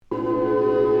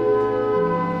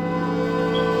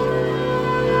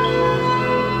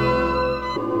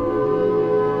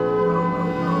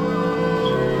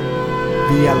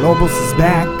nobles is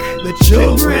back. The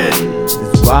children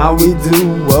is why we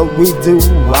do what we do,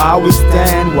 why we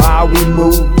stand, why we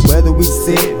move. Whether we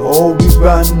sit or we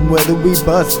run, whether we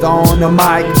bust on the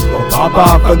mic or pop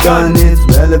off a gun, it's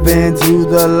relevant to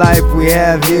the life we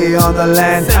have here on the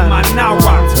land.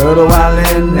 Turtle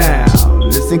Island now,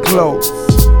 listen close.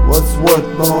 What's worth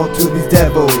more to these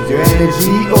devils, your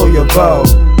energy or your vote?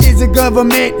 Is it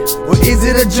government or is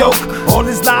it a joke? All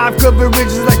this live coverage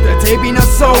is like the taping of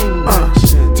soap.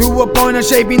 To a point of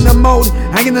shaping the mold,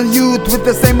 hanging the youth with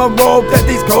the same rope that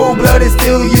these cold-blooded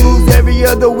still use every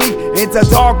other week. It's a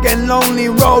dark and lonely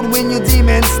road when you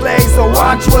demon slay, so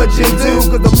watch what you do,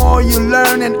 cause the more you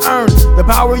learn and earn, the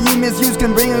power you misuse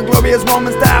can bring a glorious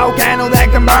Roman style candle that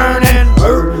can burn and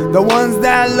hurt the ones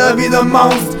that love you the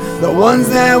most, the ones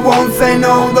that won't say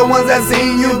no, the ones that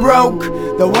seen you broke,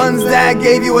 the ones that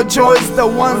gave you a choice, the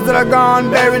ones that are gone,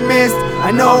 buried, missed.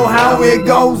 I know how it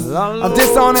goes. I'm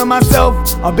dishonoring myself,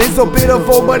 I've been so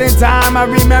pitiful, but in time I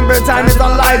remember time is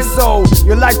on life, so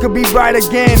your life could be bright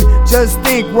again. Just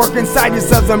think, work inside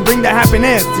yourselves and bring the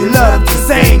happiness you love to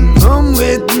sing. Come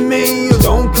with me, or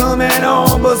don't come at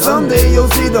all, but someday you'll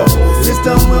see the whole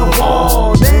system will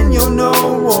fall. Then you'll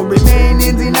know or remain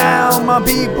in denial. My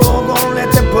people gon'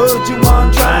 let them put you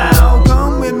on trial.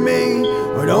 Come with me,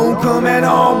 or don't come at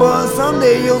all, but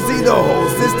someday you'll see the whole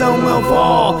system will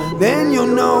fall. Then you'll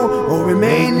know or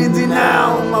remain in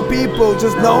denial. My people,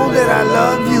 just know that I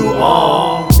love you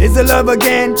all. Is it love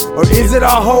again, or is it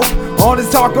our hope? All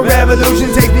this talk of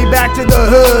revolution takes me back to the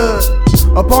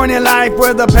hood. A point in life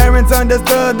where the parents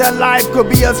understood that life could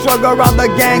be a struggle around the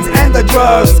gangs and the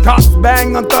drugs. Cops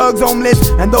bang on thugs, homeless,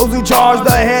 and those who charge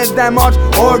the heads that march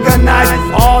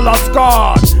organized. All are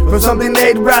scarred for something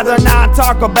they'd rather not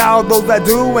talk about. Those that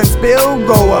do and spill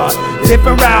go a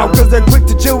different route, cause they're quick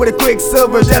to chill with a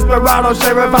quicksilver desperado.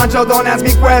 Sheriff Honcho, don't ask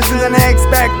me questions and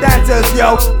expect answers,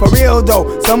 yo. For real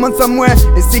though, someone somewhere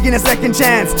is seeking a second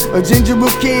chance. A ginger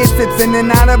root kid sits in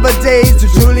and out of a daze to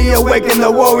truly awaken the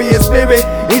warrior spirit.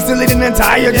 He's to lead an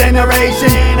entire generation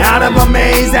out of a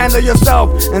maze. Handle yourself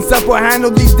and self will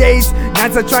handle these days.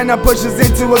 Nights are trying to push us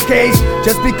into a cage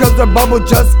just because the bubble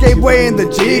just gave way and the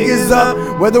jig is up.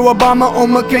 Whether Obama or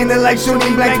McCain, they like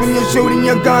shooting blanks when you're shooting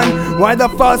your gun. Why the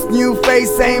fuss? New face,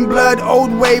 same blood,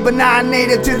 old way, but not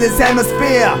native to this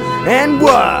hemisphere. And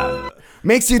what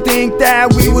makes you think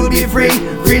that we will be free?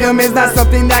 Freedom is not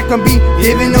something that can be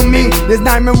given to me. This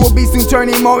nightmare will be soon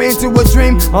turning more into a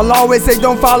dream. I'll always say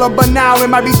don't follow, but now it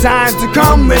might be time to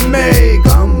come with me.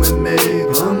 Come with me,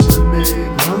 come with me,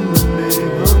 come with me,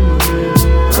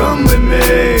 come with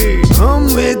me.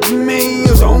 Come with me,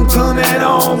 or don't come at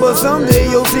all, but someday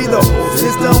you'll see the whole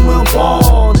system will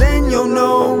fall. Then you'll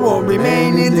know or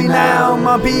remain in denial.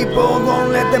 My people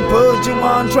gon' let them put you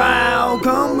on trial.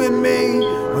 Come with me,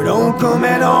 or don't come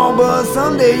at all, but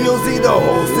someday you'll see the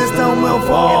whole system will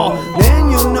fall. Then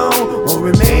you'll know or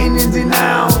remain in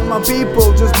denial. My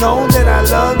people, just know that I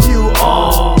love you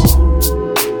all.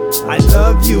 I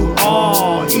love you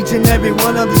all, each and every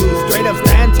one of you. Straight up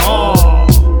stand tall.